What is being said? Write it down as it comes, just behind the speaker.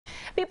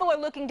People are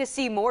looking to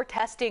see more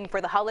testing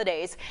for the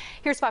holidays.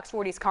 Here's Fox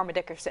 40's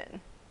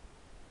Dickerson.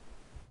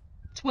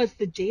 Twas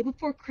the day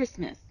before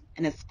Christmas,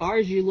 and as far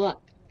as you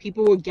looked,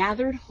 people were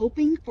gathered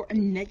hoping for a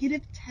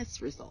negative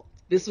test result.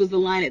 This was the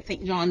line at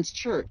St. John's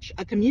Church,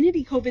 a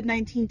community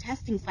COVID-19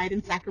 testing site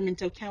in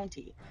Sacramento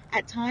County.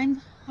 At times,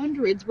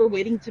 hundreds were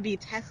waiting to be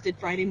tested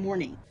Friday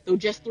morning, though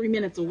just 3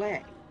 minutes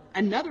away.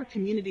 Another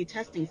community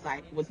testing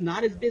site was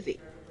not as busy,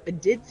 but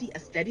did see a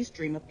steady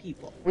stream of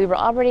people. We were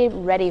already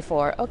ready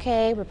for,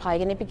 okay, we're probably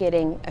going to be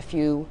getting a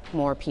few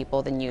more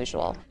people than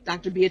usual.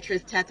 Dr.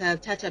 Beatrice Teta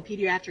of Teta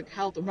Pediatric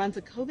Health runs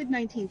a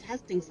COVID-19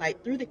 testing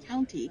site through the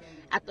county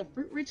at the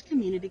Fruit Ridge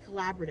Community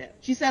Collaborative.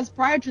 She says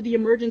prior to the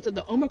emergence of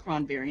the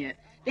Omicron variant,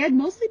 they had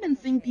mostly been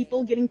seeing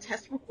people getting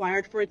tests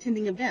required for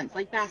attending events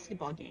like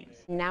basketball games.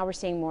 Now we're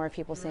seeing more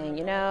people saying,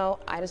 you know,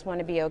 I just want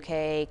to be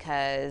okay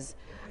because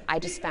I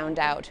just found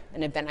out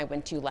an event I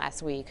went to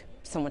last week,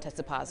 someone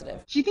tested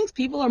positive. She thinks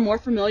people are more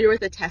familiar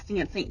with the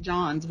testing at St.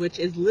 John's, which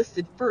is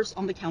listed first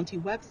on the county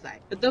website.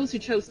 But those who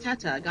chose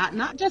Teta got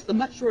not just a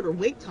much shorter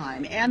wait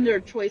time and their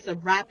choice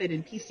of rapid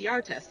and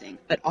PCR testing,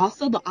 but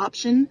also the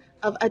option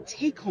of a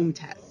take-home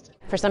test.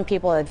 For some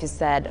people, if you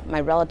said,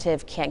 my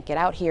relative can't get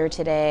out here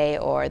today,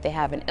 or they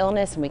have an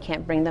illness and we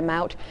can't bring them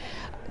out,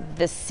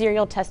 the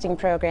serial testing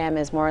program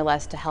is more or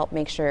less to help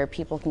make sure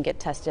people can get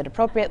tested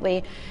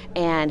appropriately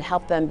and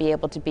help them be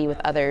able to be with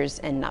others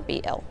and not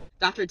be ill.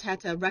 Dr.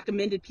 Teta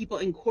recommended people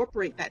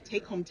incorporate that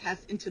take-home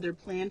test into their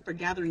plan for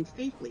gathering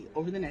safely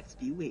over the next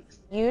few weeks.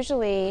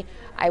 Usually,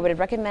 I would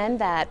recommend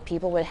that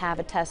people would have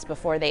a test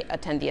before they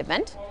attend the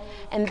event,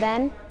 and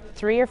then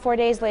 3 or 4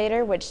 days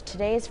later, which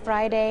today's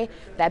Friday,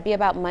 that'd be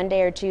about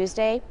Monday or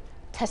Tuesday,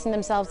 testing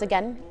themselves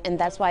again, and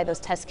that's why those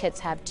test kits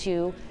have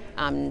 2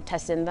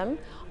 tests in them.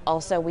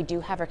 Also, we do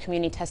have our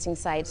community testing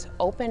sites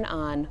open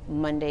on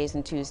Mondays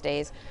and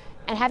Tuesdays,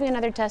 and having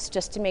another test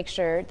just to make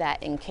sure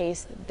that in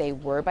case they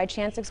were by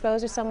chance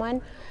exposed to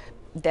someone,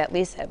 that at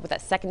least with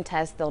that second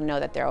test, they'll know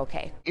that they're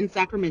okay. In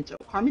Sacramento,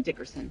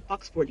 Dickerson,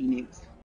 Fox 40 News.